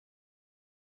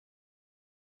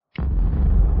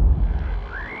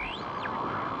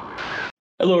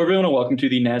Hello, everyone, and welcome to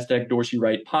the NASDAQ Dorsey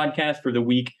Wright podcast for the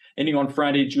week ending on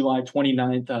Friday, July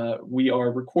 29th. We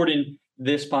are recording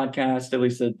this podcast, at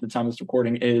least at the time of this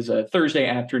recording, is Thursday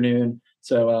afternoon.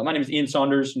 So my name is Ian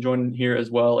Saunders, joined here as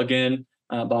well again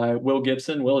by Will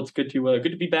Gibson. Will, it's good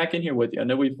to be back in here with you. I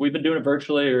know we've been doing it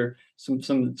virtually, or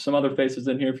some other faces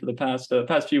in here for the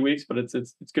past few weeks, but it's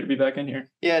good to be back in here.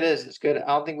 Yeah, it is. It's good. I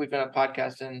don't think we've done a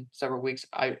podcast in several weeks.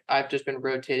 I've just been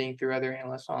rotating through other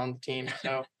analysts on the team,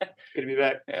 so it's good to be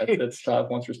back. Yeah, it's tough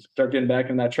once we start getting back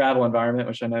in that travel environment,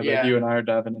 which I know that you and I are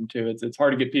diving into. It's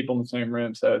hard to get people in the same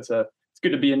room, so it's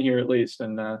good to be in here at least,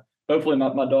 and hopefully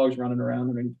my dog's running around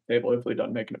underneath the table. Hopefully,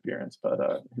 doesn't make an appearance, but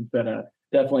it's been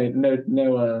definitely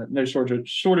no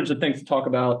shortage of things to talk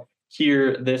about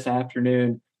here this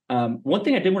afternoon. One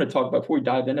thing I did want to talk about before we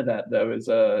dive into that, though,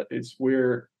 is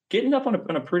we're getting up on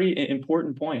a pretty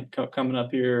important point coming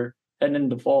up here heading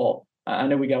into fall. I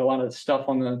know we got a lot of stuff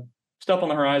on the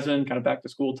horizon, kind of back to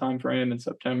school time frame in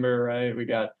September, right? We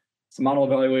got some model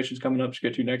evaluations coming up to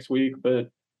get to next week, but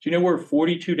do you know we're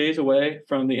 42 days away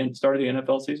from the start of the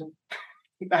NFL season?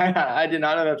 I did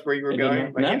not know that's where you were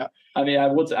going. But no? Yeah. I mean,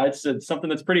 I'd said something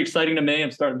that's pretty exciting to me.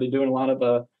 I'm starting to be doing a lot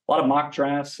of mock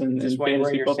drafts and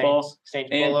fantasy football. Saints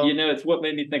and polo? it's what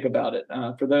made me think about it.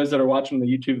 For those that are watching the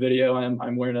YouTube video,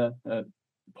 I'm wearing a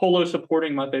polo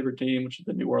supporting my favorite team, which is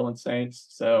the New Orleans Saints.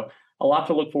 So a lot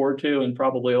to look forward to, and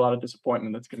probably a lot of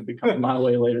disappointment that's going to be coming my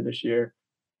way later this year.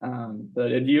 But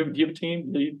do you have a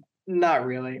team? Not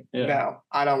really. Yeah. No,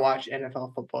 I don't watch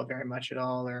NFL football very much at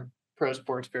all, or pro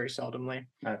sports very seldomly.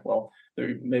 All right, well,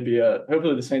 maybe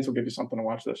hopefully the Saints will give you something to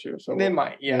watch this year. So They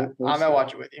might, yeah. we'll I might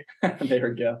watch it with you. There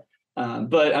we go.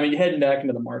 But I mean, heading back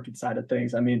into the market side of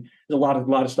things, I mean, there's a lot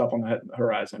of stuff on the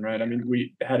horizon, right? I mean,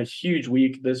 we had a huge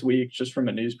week this week just from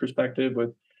a news perspective with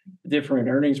different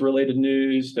earnings related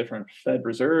news, different Fed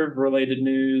Reserve related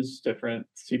news, different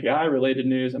CPI related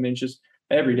news. I mean, just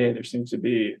every day there seems to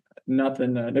be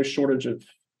nothing, no shortage of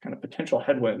kind of potential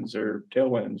headwinds or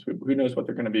tailwinds. Who knows what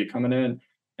they're going to be coming in,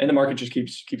 and the market just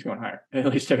keeps going higher. At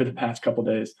least over the past couple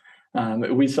of days,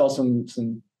 we saw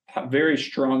some very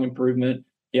strong improvement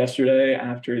yesterday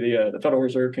after the Federal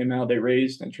Reserve came out. They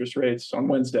raised interest rates on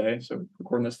Wednesday, so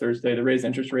recording this Thursday. They raised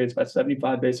interest rates by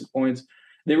 75 basis points.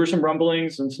 There were some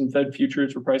rumblings, and some Fed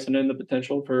futures were pricing in the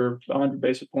potential for 100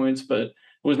 basis points, but it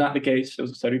was not the case. It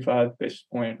was a 75 basis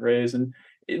point raise, and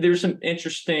there's some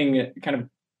interesting kind of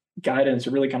guidance,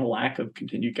 or really kind of lack of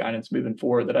continued guidance moving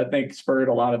forward, that I think spurred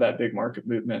a lot of that big market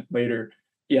movement later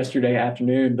yesterday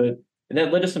afternoon. But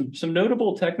that led to some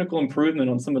notable technical improvement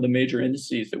on some of the major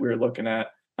indices that we were looking at.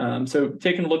 So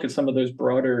taking a look at some of those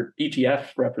broader ETF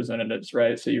representatives,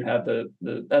 right? So you have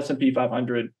the S&P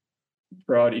 500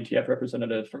 broad ETF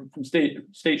representative from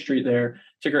State Street there,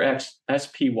 ticker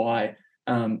SPY,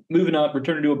 moving up,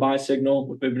 returning to a buy signal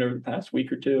with movement over the past week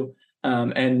or two.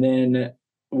 And then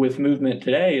with movement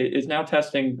today is now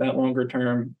testing that longer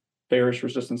term bearish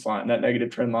resistance line, that negative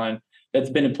trend line that's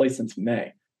been in place since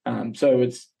May. So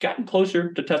it's gotten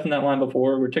closer to testing that line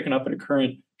before. We're ticking up at a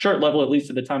current chart level, at least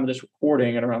at the time of this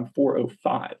recording, at around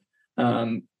 405.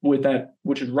 With that,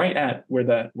 which is right at where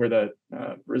the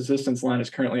resistance line is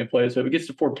currently in place. So if it gets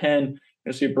to 410,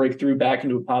 you'll see a breakthrough back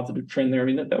into a positive trend there. I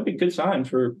mean, that would be a good sign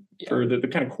for the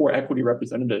kind of core equity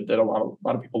representative that a lot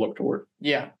of people look toward.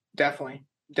 Yeah, definitely.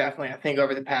 I think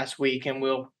over the past week, and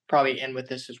we'll probably end with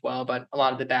this as well, but a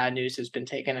lot of the bad news has been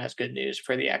taken as good news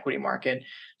for the equity market.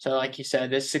 So like you said,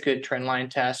 this is a good trend line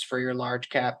test for your large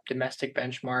cap domestic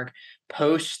benchmark.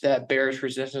 Post that bearish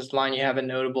resistance line, you have a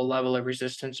notable level of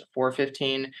resistance at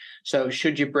 415. So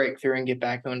should you break through and get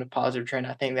back into positive trend,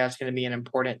 I think that's going to be an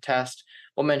important test.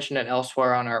 We'll mention it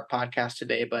elsewhere on our podcast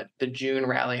today, but the June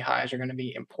rally highs are going to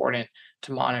be important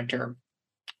to monitor.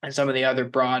 And some of the other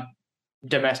broad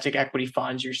domestic equity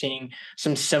funds, you're seeing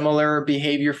some similar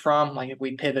behavior from, like if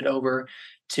we pivot over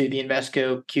to the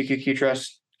Invesco QQQ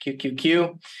Trust,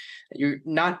 QQQ, you're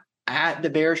not at the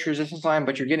bearish resistance line,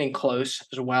 but you're getting close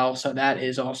as well. So that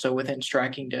is also within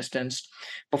striking distance.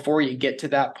 Before you get to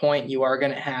that point, you are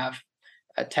going to have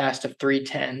a test of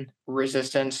 310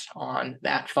 resistance on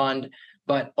that fund.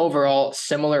 But overall,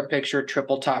 similar picture,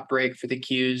 triple top break for the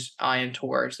Qs, eyeing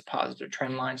towards the positive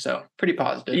trend line. So pretty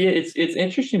positive. Yeah, it's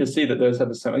interesting to see that those have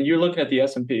a similar. You're looking at the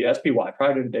S&P, SPY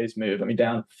prior to today's move. I mean,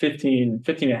 down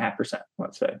 15.5%,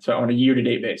 let's say. So on a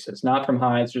year-to-date basis, not from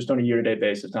highs, just on a year-to-date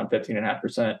basis, down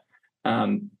 15.5%.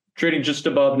 Trading just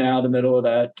above now the middle of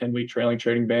that 10-week trailing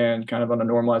trading band, kind of on a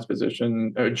normalized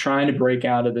position, trying to break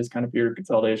out of this kind of period of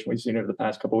consolidation we've seen over the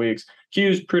past couple of weeks.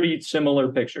 Q's pretty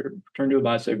similar picture, return to a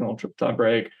buy signal, triple top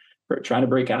break, trying to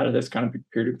break out of this kind of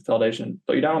period of consolidation.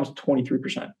 But you're down almost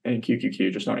 23% in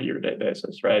QQQ just on a year-to-date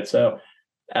basis, right? So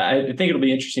I think it'll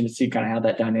be interesting to see kind of how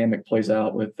that dynamic plays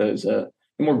out with those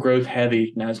more growth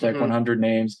heavy NASDAQ 100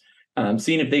 names,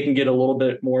 seeing if they can get a little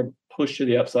bit more push to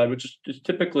the upside, which is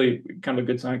typically kind of a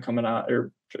good sign coming out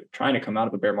or trying to come out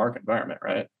of a bear market environment,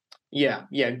 right?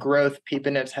 Yeah, growth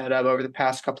peeping its head up over the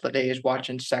past couple of days,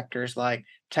 watching sectors like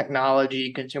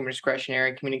technology, consumer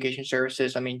discretionary, communication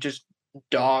services. I mean, just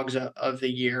dogs of the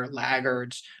year,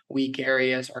 laggards, weak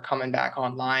areas are coming back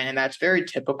online. And that's very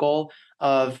typical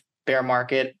of bear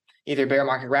market, either bear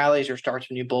market rallies or starts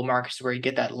of new bull markets where you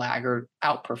get that laggard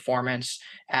outperformance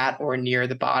at or near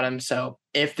the bottom. So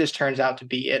if this turns out to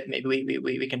be it, maybe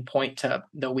we can point to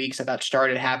the weeks that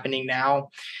started happening now.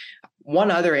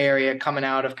 One other area coming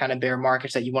out of kind of bear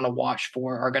markets that you want to watch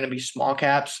for are going to be small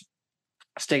caps.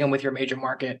 Sticking with your major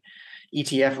market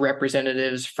ETF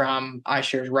representatives from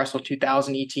iShares Russell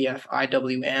 2000 ETF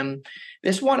IWM.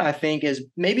 This one I think is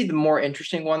maybe the more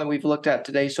interesting one that we've looked at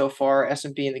today so far.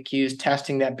 S&P and the Qs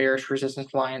testing that bearish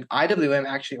resistance line. IWM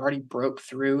actually already broke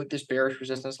through this bearish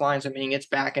resistance line, so meaning it's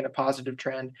back in a positive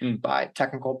trend by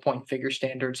technical point figure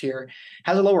standards here.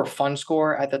 Has a lower fund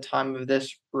score at the time of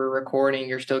this recording.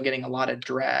 You're still getting a lot of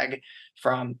drag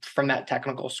from that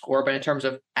technical score, but in terms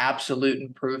of absolute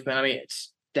improvement, I mean,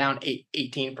 it's down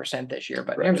 18% this year,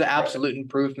 but in terms of absolute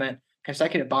improvement,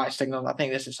 consecutive buy signals, I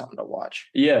think this is something to watch.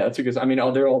 Yeah, that's a good. I mean,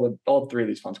 all three of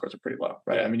these fund scores are pretty low,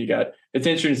 right? I mean, it's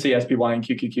interesting to see SPY and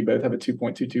QQQ both have a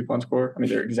 2.22 fund score. I mean,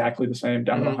 they're exactly the same,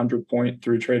 down to 100 point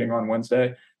through trading on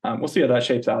Wednesday. We'll see how that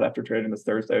shapes out after trading this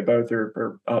Thursday. Both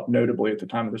are up notably at the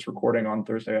time of this recording on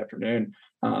Thursday afternoon.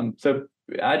 So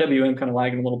IWM kind of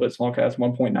lagging a little bit, small caps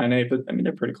 1.98, but I mean,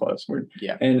 they're pretty close.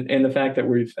 And the fact that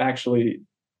we've actually,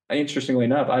 interestingly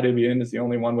enough, IWM is the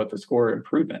only one with the score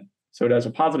improvement. So it has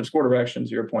a positive score direction,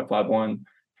 0.51, kind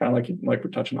of like we're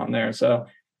touching on there. So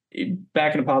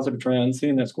back in a positive trend,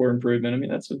 seeing that score improvement. I mean,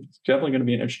 it's definitely going to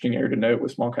be an interesting area to note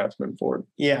with small caps moving forward.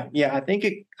 Yeah. I think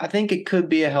it could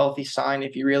be a healthy sign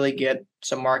if you really get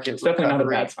some market. It's definitely not a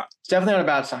bad sign. It's definitely not a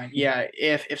bad sign. Yeah.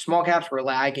 If small caps were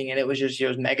lagging and it was just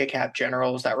those mega cap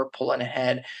generals that were pulling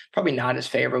ahead, probably not as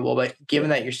favorable. But given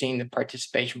that you're seeing the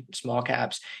participation from small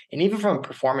caps, and even from a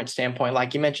performance standpoint,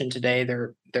 like you mentioned today,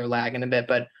 they're lagging a bit,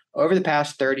 but over the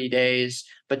past 30 days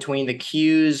between the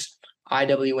Qs,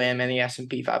 IWM, and the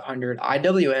S&P 500,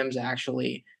 IWM is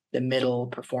actually the middle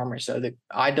performer. So the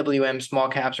IWM small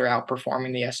caps are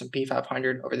outperforming the S&P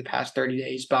 500 over the past 30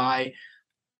 days by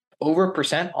over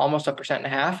 1%, almost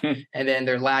 1.5%. And then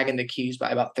they're lagging the Qs by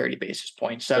about 30 basis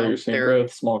points. So you're seeing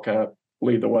growth, small cap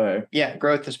lead the way. Yeah,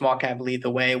 growth to small cap lead the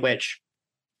way, which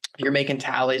if you're making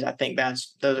tallies, I think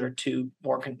those are two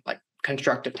more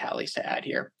constructive tallies to add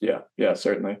here. Yeah,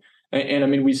 certainly. And I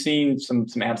mean, we've seen some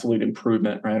absolute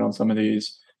improvement, right, on some of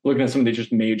these, looking at some of these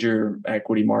just major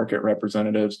equity market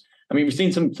representatives. I mean, we've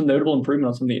seen some notable improvement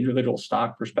on some of the individual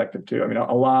stock perspective too. I mean,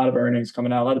 a lot of earnings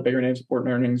coming out, a lot of bigger names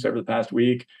reporting earnings over the past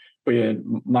week. We had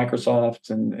Microsoft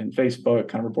and Facebook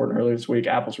kind of reporting earlier this week.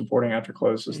 Apple's reporting after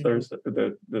close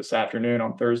this afternoon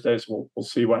on Thursday. So we'll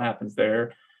see what happens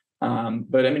there.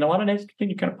 But I mean, a lot of names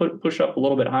continue to kind of push up a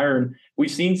little bit higher, and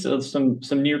we've seen some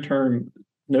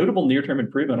notable near-term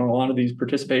improvement on a lot of these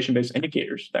participation-based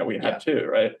indicators that we have too,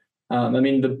 right? I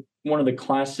mean, one of the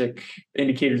classic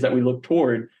indicators that we look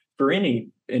toward for any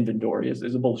inventory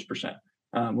is a bullish percent,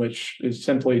 which is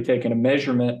simply taking a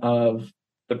measurement of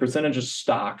the percentage of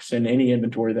stocks in any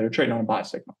inventory that are trading on a buy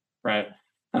signal, right?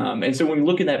 And so when we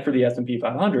look at that for the S&P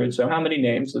 500, so how many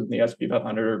names in the S&P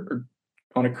 500 are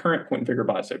on a current point and figure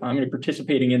buy signal? I mean,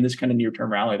 participating in this kind of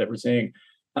near-term rally that we're seeing,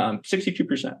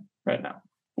 62% right now.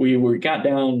 We got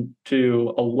down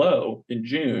to a low in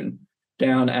June,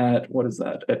 down at, what is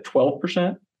that, at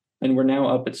 12%, and we're now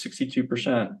up at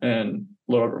 62% in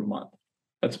a little over a month.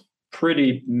 That's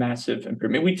pretty massive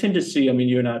improvement. We tend to see, I mean,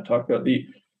 you and I talked about the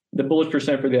bullish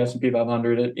percent for the S&P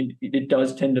 500. It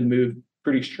does tend to move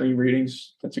pretty extreme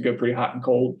readings. Tends to go pretty hot and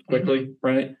cold quickly,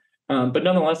 right? But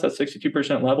nonetheless, that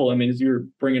 62% level, I mean, as you were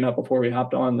bringing up before we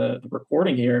hopped on the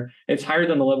recording here, it's higher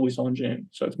than the level we saw in June.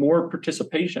 So it's more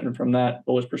participation from that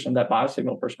bullish percent, that buy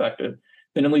signal perspective,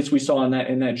 than at least we saw in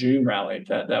that June rally.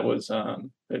 That was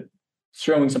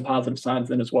showing some positive signs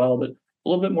then as well, but a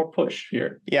little bit more push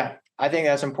here. Yeah, I think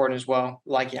that's important as well.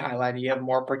 Like you highlighted, you have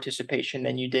more participation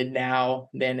than you did now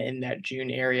than in that June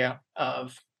area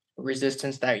of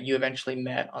resistance that you eventually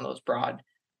met on those broad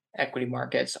equity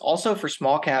markets. Also for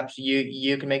small caps,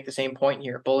 you can make the same point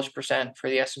here. Bullish percent for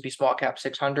the S&P small cap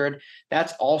 600.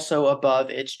 That's also above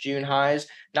its June highs.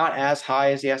 Not as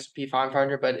high as the S&P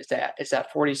 500, but it's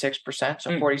at 46%.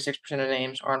 So 46% of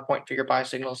names are on point figure buy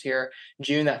signals here.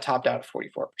 June, that topped out at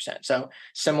 44%. So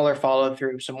similar follow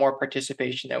through, some more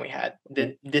participation than we had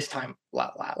this time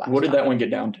last What did time. that one get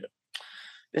down to?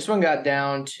 This one got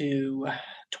down to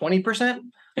 20%.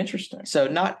 Interesting. So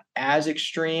not as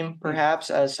extreme perhaps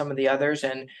as some of the others.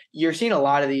 And you're seeing a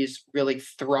lot of these really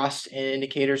thrust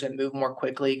indicators that move more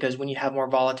quickly, because when you have more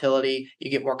volatility, you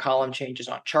get more column changes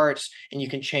on charts and you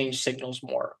can change signals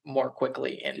more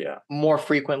quickly and more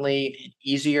frequently and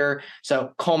easier.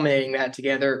 So culminating that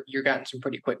together, you're getting some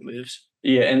pretty quick moves.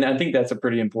 Yeah, and I think that's a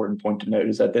pretty important point to note,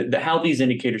 is that how these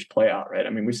indicators play out, right? I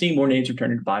mean, we're seeing more names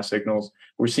returning to buy signals.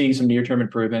 We're seeing some near-term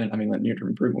improvement. I mean, that near-term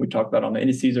improvement we talked about on the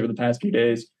indices over the past few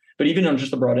days. But even on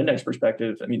just a broad index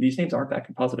perspective, I mean, these names aren't back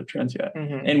in positive trends yet.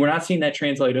 And we're not seeing that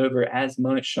translate over as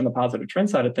much on the positive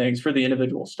trend side of things for the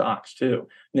individual stocks too.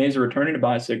 Names are returning to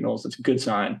buy signals. It's a good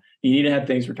sign. You need to have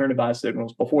things return to buy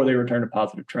signals before they return to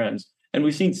positive trends. And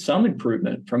we've seen some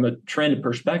improvement from a trend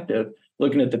perspective,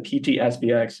 looking at the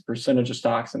PT-SPX, percentage of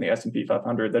stocks in the S&P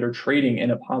 500 that are trading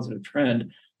in a positive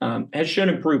trend, has shown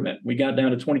improvement. We got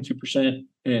down to 22%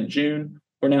 in June.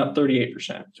 We're now at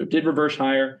 38%. So it did reverse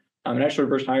higher. It actually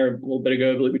reversed higher a little bit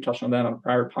ago. I believe we touched on that on a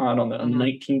prior pod on the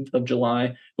 19th of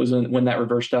July was when that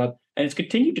reversed up. And it's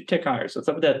continued to tick higher. So it's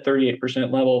up at that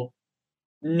 38% level.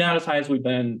 Not as high as we've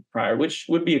been prior, which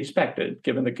would be expected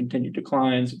given the continued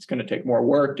declines. It's going to take more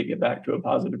work to get back to a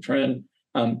positive trend.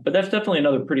 But that's definitely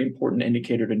another pretty important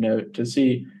indicator to note, to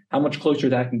see how much closer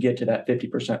that can get to that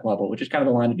 50% level, which is kind of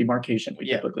the line of demarcation we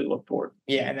typically look toward.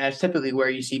 Yeah, and that's typically where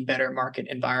you see better market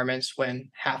environments, when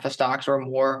half of stocks or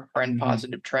more are in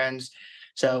positive trends.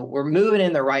 So we're moving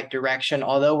in the right direction,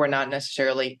 although we're not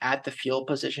necessarily at the field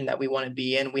position that we want to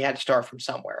be in. We had to start from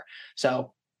somewhere.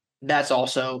 So that's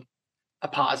also a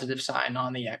positive sign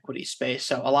on the equity space.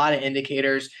 So a lot of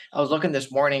indicators. I was looking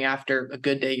this morning after a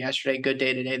good day yesterday, good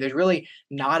day today. There's really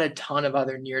not a ton of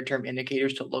other near-term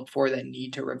indicators to look for that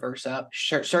need to reverse up.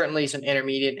 Certainly some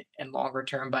intermediate and longer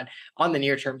term, but on the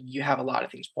near term, you have a lot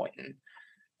of things pointing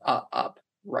up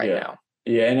right now.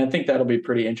 Yeah, and I think that'll be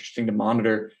pretty interesting to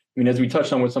monitor. I mean, as we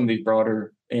touched on with some of these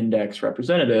broader index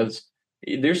representatives,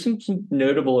 there's some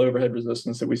notable overhead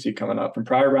resistance that we see coming up from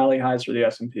prior rally highs for the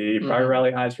S&P, prior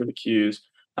rally highs for the Qs.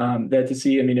 That to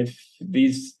see, I mean, if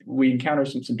we encounter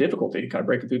some difficulty kind of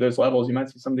breaking through those levels, you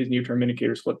might see some of these near-term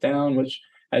indicators slip down, which,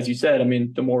 as you said, I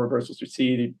mean, the more reversals we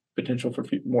see, the potential for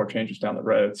more changes down the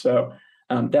road. So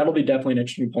that'll be definitely an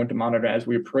interesting point to monitor as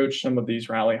we approach some of these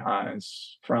rally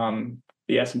highs from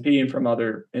the S&P and from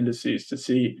other indices, to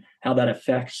see how that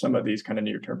affects some of these kind of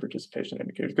near-term participation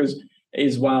indicators.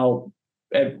 Because while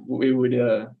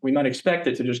we might expect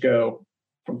it to just go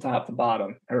from top to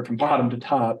bottom, or from bottom to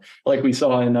top, like we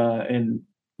saw in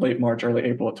late March, early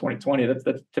April of 2020, that's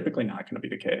typically not going to be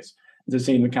the case. Just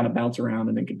seeing them kind of bounce around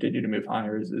and then continue to move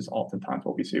higher is oftentimes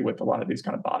what we see with a lot of these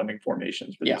kind of bottoming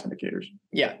formations for these indicators.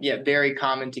 Yeah, very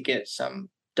common to get some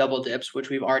double dips, which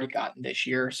we've already gotten this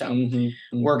year. So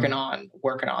working on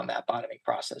that bottoming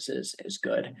process is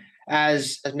good.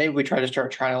 As maybe we try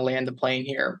to land the plane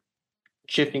here,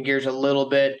 shifting gears a little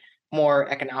bit, more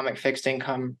economic fixed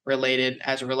income related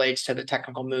as it relates to the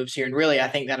technical moves here. And really, I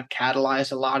think that have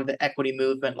catalyzed a lot of the equity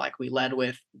movement, like we led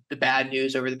with the bad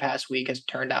news over the past week, has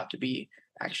turned out to be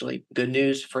actually good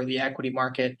news for the equity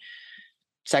market.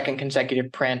 Second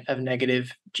consecutive print of negative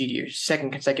GDP,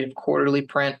 second consecutive quarterly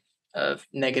print of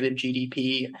negative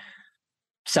GDP.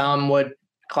 Some would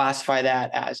classify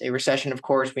that as a recession. Of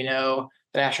course, we know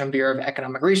the National Bureau of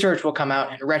Economic Research will come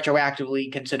out and retroactively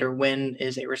consider when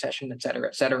is a recession, et cetera,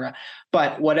 et cetera.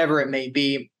 But whatever it may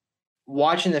be,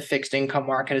 watching the fixed income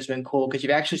market has been cool, because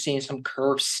you've actually seen some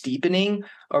curve steepening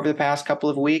over the past couple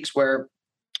of weeks, where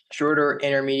shorter,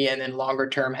 intermediate, and then longer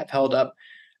term have held up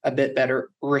a bit better,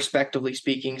 respectively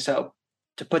speaking. So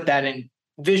to put that in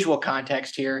visual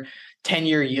context here,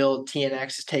 10-year yield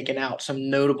TNX has taken out some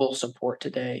notable support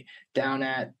today, down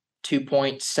at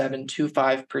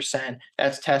 2.725%.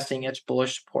 That's testing its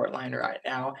bullish support line right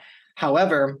now.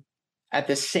 However, at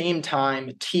the same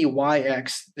time,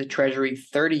 TYX, the Treasury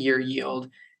 30-year yield,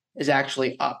 is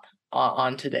actually up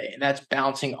on today, and that's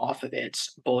bouncing off of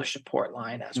its bullish support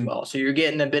line as well. So you're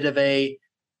getting a bit of a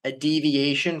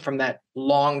deviation from that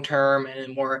long-term and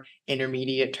a more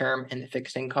intermediate term in the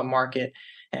fixed income market.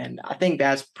 And I think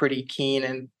that's pretty keen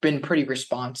and been pretty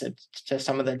responsive to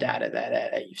some of the data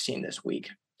that you've seen this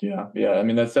week. Yeah. I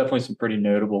mean, that's definitely some pretty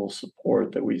notable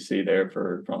support that we see there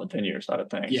for on the 10-year side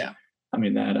of things. Yeah. I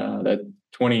mean, that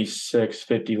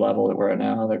 2650 level that we're at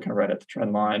now. They're kind of right at the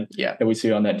trend line Yeah. that we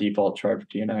see on that default chart for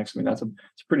TNX. I mean, it's a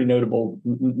pretty notable,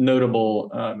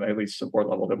 at least support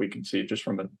level that we can see just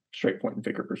from a straight point and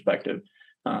figure perspective.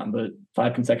 But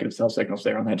 5 consecutive sell signals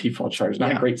there on that default chart is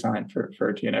not a great sign for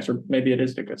a TNX, or maybe it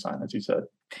is a good sign, as you said.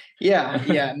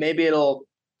 Yeah. Maybe it'll,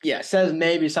 it says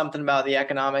maybe something about the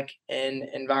economic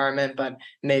environment, but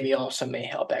maybe also may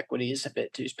help equities a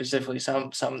bit too, specifically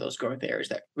some of those growth areas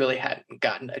that really hadn't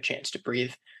gotten a chance to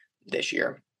breathe this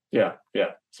year. Yeah,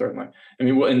 certainly. I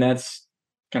mean, and that's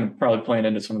kind of probably playing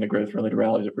into some of the growth related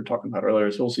rallies that we're talking about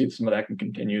earlier. So we'll see if some of that can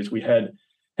continue as we head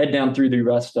down through the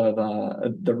rest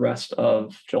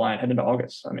of July and head into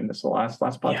August. I mean, this is the last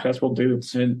podcast we'll do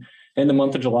in the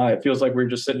month of July. It feels like we were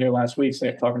just sitting here last week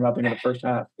talking about the end of the first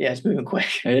half. Yeah, it's moving quick.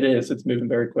 It is. It's moving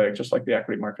very quick, just like the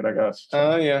equity market, I guess.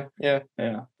 Oh, yeah.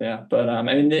 But I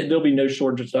mean, there'll be no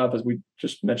shortage of stuff, as we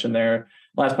just mentioned there.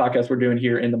 Last podcast we're doing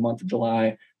here in the month of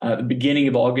July. The beginning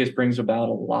of August brings about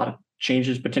a lot of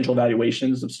changes, potential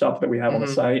valuations of stuff that we have on the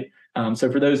site.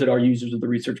 So for those that are users of the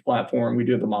research platform, we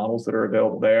do have the models that are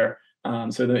available there.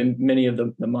 So many of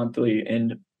the monthly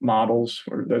end models,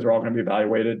 those are all going to be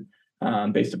evaluated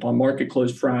based upon market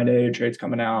close Friday, trades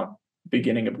coming out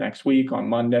beginning of next week on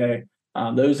Monday.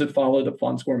 Those that follow the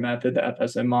fund score method, the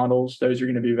FSM models, those are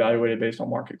going to be evaluated based on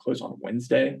market close on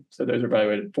Wednesday. So those are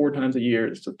evaluated 4 times a year.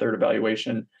 It's the third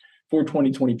evaluation for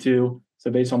 2022. So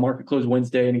based on market close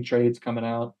Wednesday, any trades coming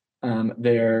out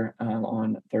there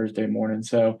on Thursday morning.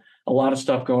 So a lot of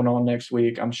stuff going on next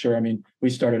week. I'm sure. I mean, we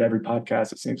started every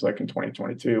podcast, it seems like, in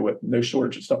 2022 with no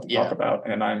shortage of stuff to talk about.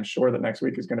 And I'm sure that next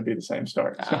week is going to be the same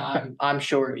start. I'm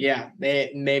sure. Yeah.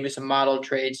 Maybe some model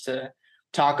trades to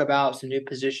talk about, some new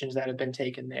positions that have been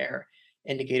taken there,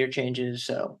 indicator changes.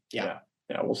 So yeah,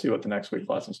 we'll see what the next week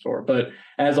has in store. But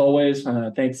as always,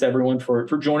 thanks everyone for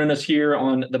joining us here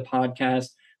on the podcast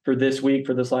for this week,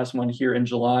 for this last one here in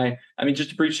July. I mean,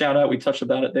 just a brief shout out, we touched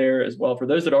about it there as well. For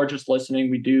those that are just listening,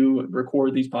 we do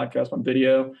record these podcasts on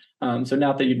video. So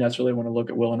not that you necessarily want to look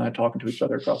at Will and I talking to each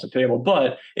other across the table,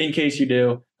 but in case you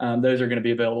do, those are going to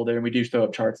be available there. And we do throw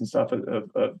up charts and stuff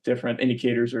of different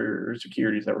indicators or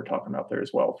securities that we're talking about there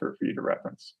as well for you to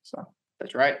reference. So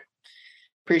that's right.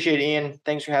 Appreciate it, Ian.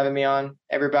 Thanks for having me on.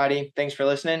 Everybody, thanks for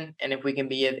listening. And if we can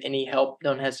be of any help,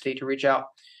 don't hesitate to reach out.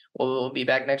 We'll be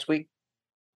back next week.